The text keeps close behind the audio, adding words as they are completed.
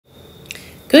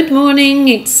Good morning,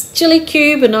 it's Chilli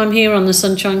Cube and I'm here on the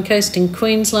Sunshine Coast in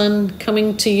Queensland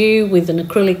coming to you with an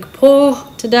acrylic pour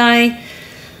today.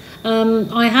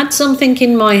 I had something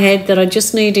in my head that I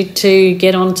just needed to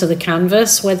get onto the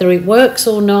canvas. Whether it works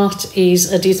or not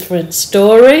is a different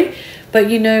story, but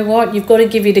you know what, you've got to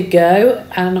give it a go,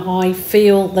 and I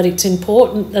feel that it's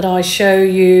important that I show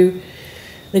you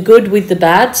the good with the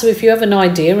bad. So if you have an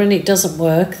idea and it doesn't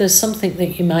work, there's something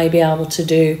that you may be able to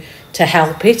do to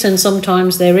help it, and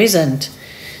sometimes there isn't.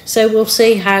 So we'll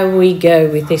see how we go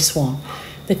with this one.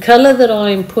 The colour that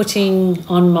I'm putting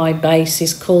on my base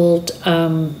is called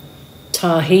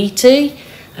Tahiti,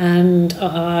 and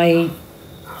I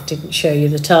didn't show you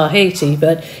the Tahiti,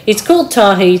 but it's called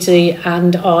Tahiti,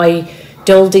 and I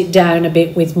dulled it down a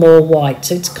bit with more white,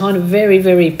 so it's kind of very,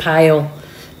 very pale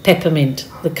peppermint.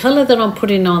 The colour that I'm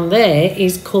putting on there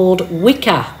is called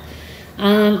Wicker,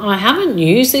 and I haven't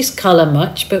used this colour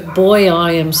much, but boy,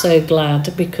 I am so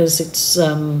glad, because it's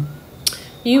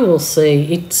you will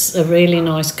see, it's a really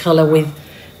nice colour with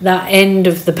that end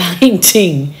of the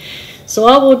painting. So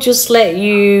I will just let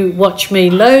you watch me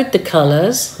load the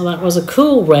colours. That was a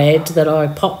cool red that I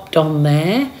popped on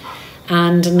there,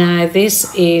 and now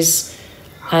this is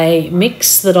a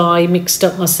mix that I mixed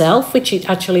up myself, which it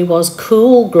actually was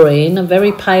cool green, a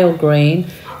very pale green,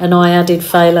 and I added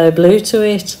phthalo blue to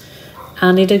it,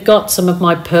 and it had got some of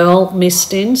my pearl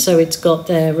mist in, so it's got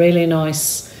the really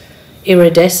nice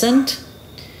iridescent.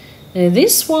 Now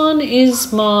this one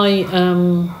is my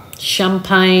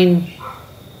champagne,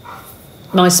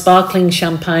 my sparkling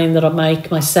champagne that I make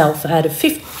myself out of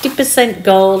 50%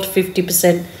 gold,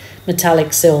 50%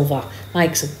 metallic silver.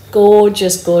 Makes a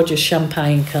gorgeous, gorgeous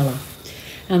champagne colour.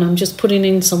 And I'm just putting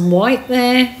in some white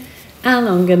there, and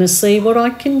I'm going to see what I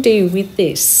can do with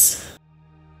this.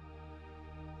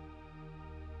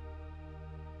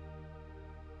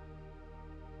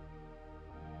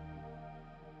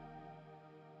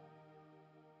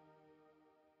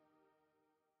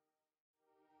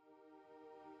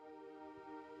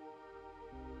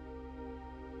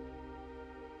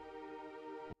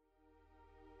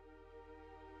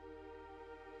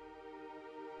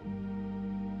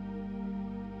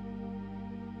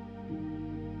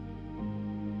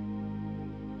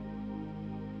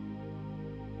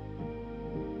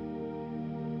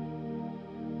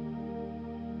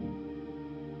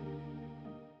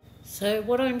 So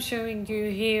what I'm showing you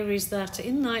here is that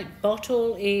in that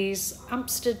bottle is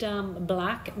Amsterdam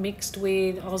Black mixed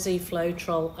with Aussie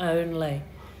Floetrol only.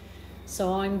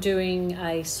 So I'm doing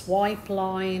a swipe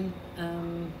line,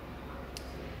 and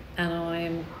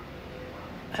I'm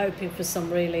hoping for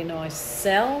some really nice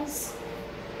cells.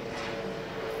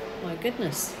 My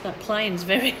goodness, that plane's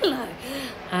very low.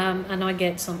 And I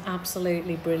get some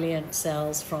absolutely brilliant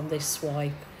cells from this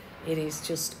swipe. It is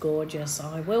just gorgeous.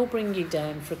 I will bring you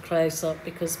down for a close-up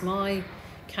because my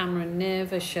camera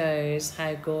never shows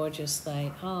how gorgeous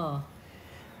they are.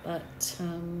 But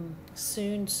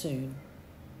soon.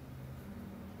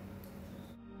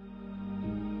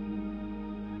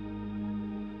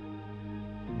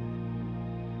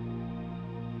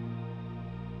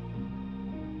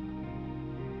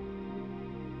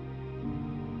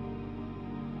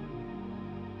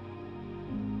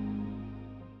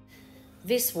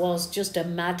 This was just a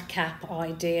madcap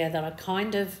idea that I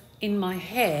kind of, in my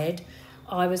head,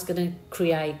 I was going to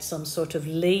create some sort of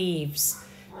leaves,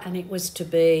 and it was to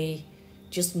be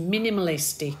just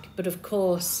minimalistic. But of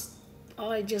course,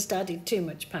 I just added too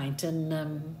much paint,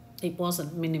 and it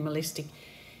wasn't minimalistic.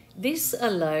 This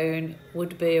alone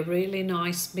would be a really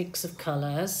nice mix of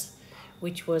colours,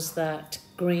 which was that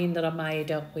green that I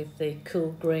made up with the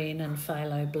cool green and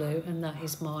phthalo blue, and that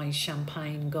is my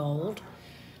champagne gold.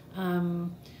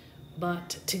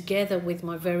 But together with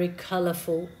my very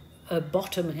colourful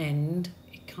bottom end,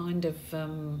 it kind of,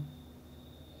 I'm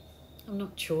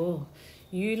not sure.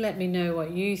 You let me know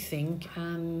what you think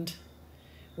and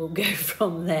we'll go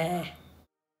from there.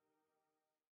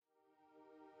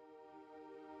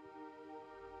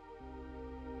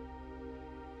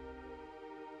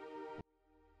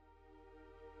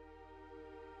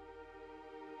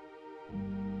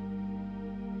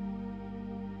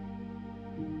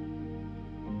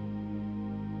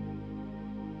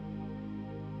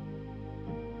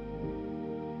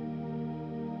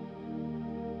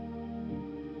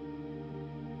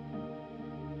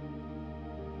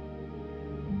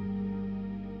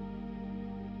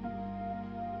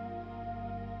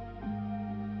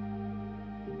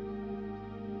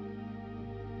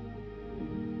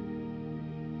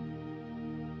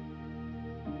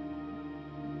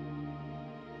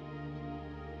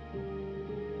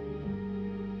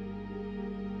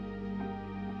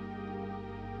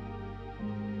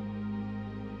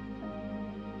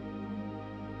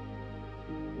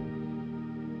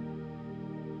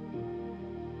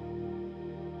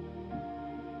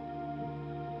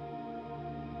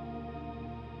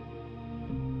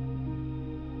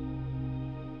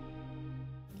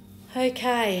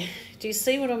 Okay, do you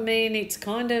see what I mean? It's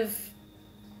kind of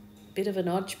a bit of an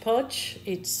hodgepodge.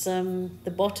 It's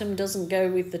the bottom doesn't go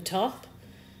with the top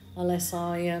unless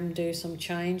I do some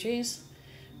changes,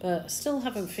 but still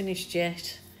haven't finished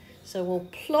yet, so we'll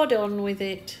plod on with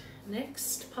it.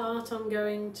 Next part, I'm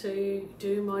going to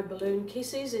do my balloon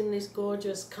kisses in this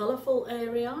gorgeous colourful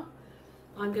area.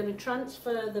 I'm going to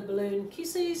transfer the balloon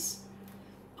kisses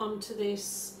onto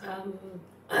this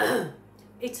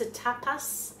it's a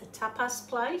tapas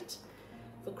plate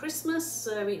for Christmas,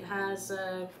 so it has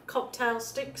cocktail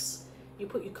sticks. You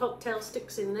put your cocktail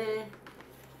sticks in there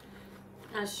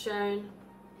as shown,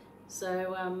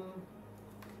 so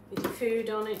with your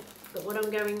food on it. But what I'm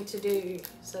going to do,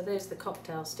 so there's the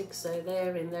cocktail sticks, so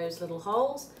they're in those little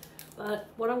holes. But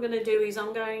what I'm going to do is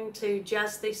I'm going to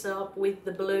jazz this up with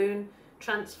the balloon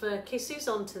transfer kisses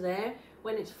onto there.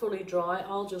 When it's fully dry,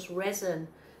 I'll just resin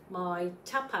my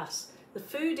tapas. The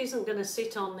food isn't going to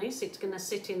sit on this, it's going to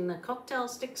sit in the cocktail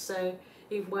sticks, so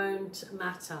it won't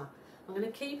matter. I'm going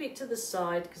to keep it to the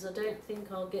side because I don't think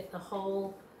I'll get the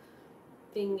whole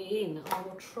thing in. I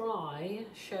will try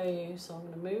show you, so I'm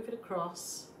going to move it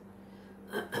across.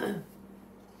 I'm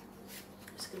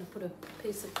just going to put a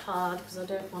piece of card because I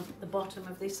don't want the bottom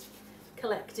of this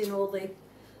collecting all the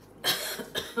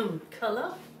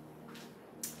colour.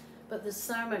 But there's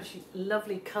so much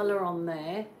lovely colour on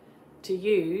there to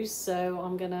use, so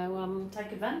I'm going to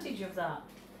take advantage of that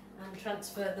and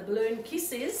transfer the balloon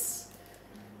kisses,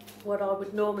 what I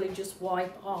would normally just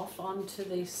wipe off, onto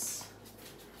this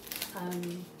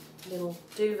little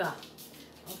duvet.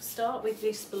 I'll start with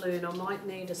this balloon. I might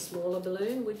need a smaller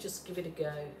balloon. We'll just give it a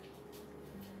go.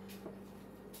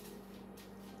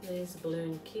 There's a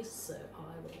balloon kiss, so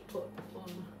I will put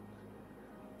one.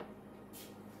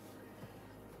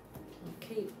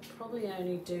 I'll probably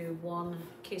only do one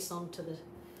kiss onto the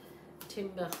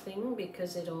timber thing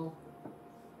because it'll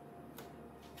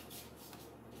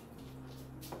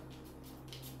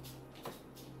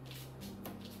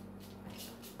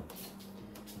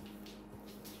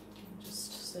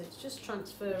so it's just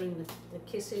transferring the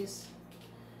kisses.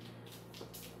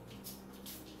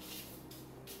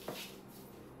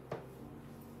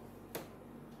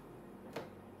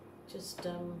 Just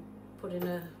putting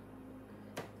a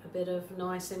bit of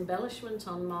nice embellishment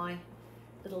on my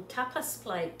little tapas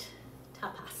plate.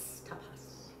 Tapas.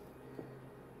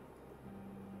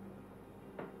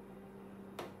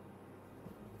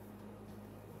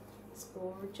 It's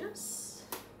gorgeous.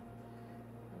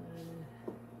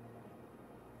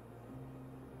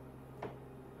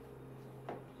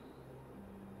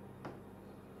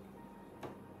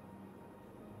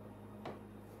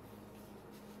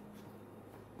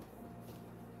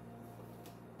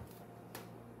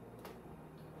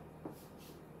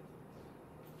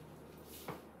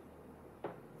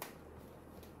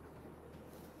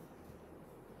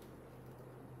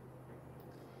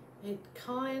 It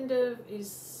kind of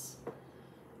is,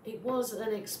 it was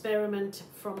an experiment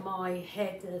from my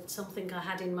head, it's something I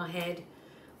had in my head,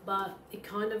 but it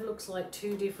kind of looks like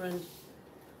two different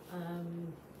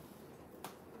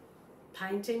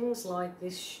paintings, like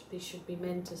this should be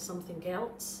meant as something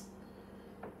else.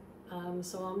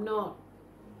 So I'm not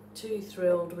too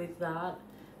thrilled with that,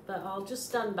 but I'll just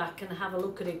stand back and have a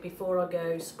look at it before I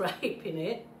go scraping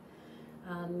it,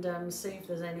 and see if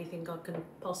there's anything I can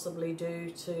possibly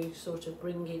do to sort of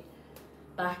bring it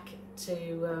back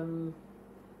to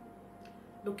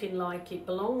looking like it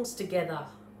belongs together.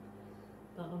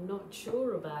 But I'm not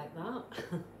sure about that.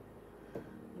 I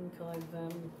think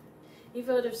if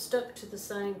I'd have stuck to the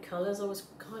same colours, I was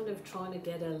kind of trying to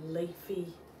get a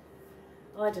leafy,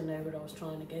 I don't know what I was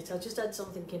trying to get, I just had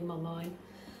something in my mind.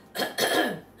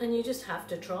 And you just have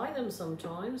to try them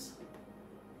sometimes.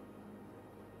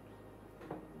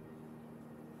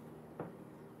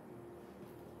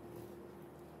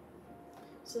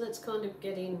 So that's kind of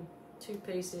getting two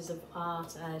pieces of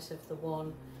art out of the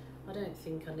one. I don't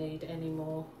think I need any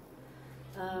more.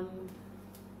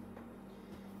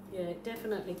 Yeah, it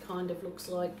definitely kind of looks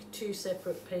like two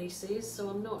separate pieces, so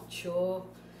I'm not sure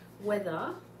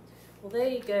whether... Well, there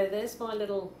you go, there's my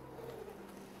little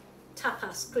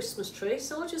tapas Christmas tree,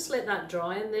 so I'll just let that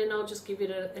dry and then I'll just give it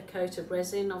a coat of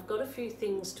resin. I've got a few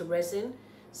things to resin,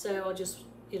 so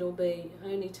it'll be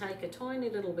only take a tiny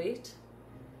little bit.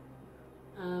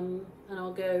 And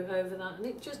I'll go over that, and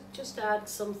it just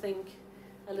adds something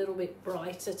a little bit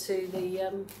brighter to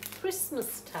the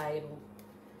Christmas table.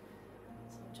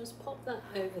 So I'll just pop that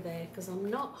over there because I'm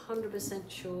not 100%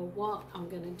 sure what I'm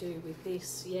going to do with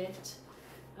this yet.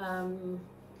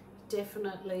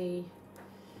 Definitely,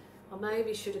 I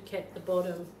maybe should have kept the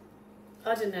bottom.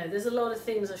 I don't know, there's a lot of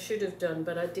things I should have done,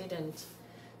 but I didn't.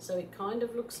 so it kind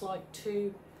of looks like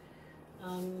two.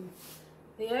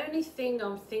 The only thing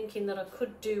I'm thinking that I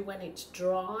could do when it's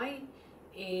dry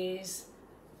is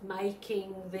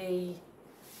making the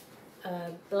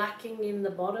blacking in the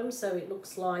bottom so it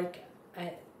looks like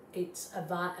it's a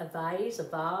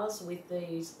vase with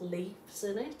these leaves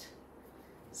in it.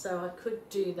 So I could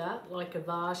do that, like a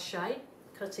vase shape,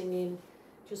 cutting in,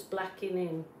 just blacking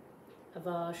in a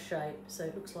vase shape so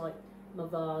it looks like my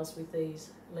vase with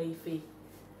these leafy.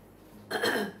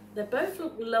 They both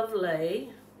look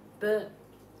lovely, but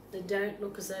they don't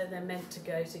look as though they're meant to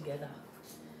go together.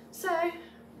 So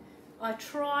I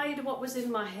tried what was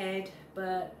in my head,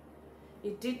 but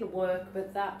it didn't work.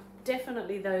 But that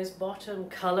definitely, those bottom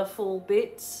colourful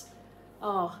bits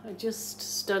are just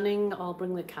stunning. I'll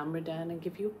bring the camera down and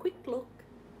give you a quick look.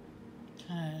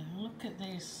 Okay, look at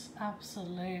this,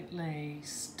 absolutely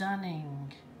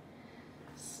stunning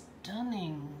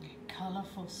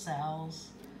colourful cells.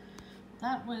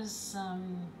 That was,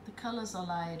 the colours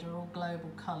I laid are all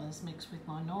global colours mixed with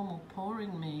my normal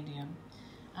pouring medium,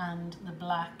 and the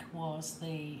black was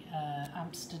the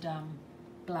Amsterdam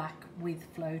black with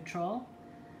Floetrol,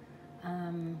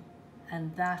 and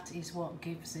that is what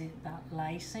gives it that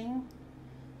lacing.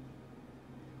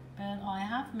 But I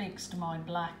have mixed my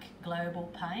black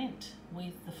global paint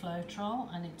with the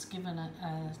Floetrol and it's given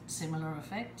a similar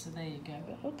effect, so there you go.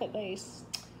 But look at this,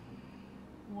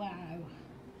 wow.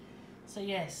 So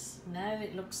yes, now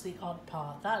it looks the odd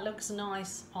part. That looks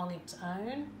nice on its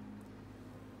own,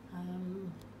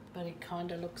 but it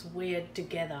kind of looks weird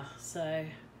together. So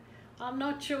I'm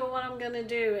not sure what I'm going to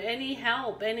do. Any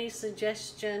help, any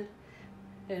suggestion?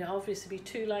 It'll obviously be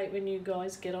too late when you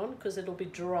guys get on because it'll be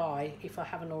dry if I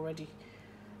haven't already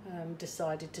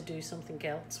decided to do something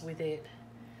else with it.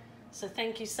 So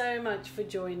thank you so much for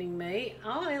joining me.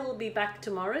 I'll be back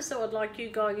tomorrow, so I'd like you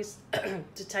guys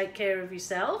to take care of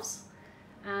yourselves.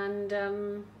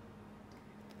 And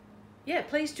yeah,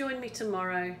 please join me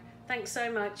tomorrow. Thanks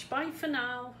so much. Bye for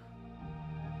now.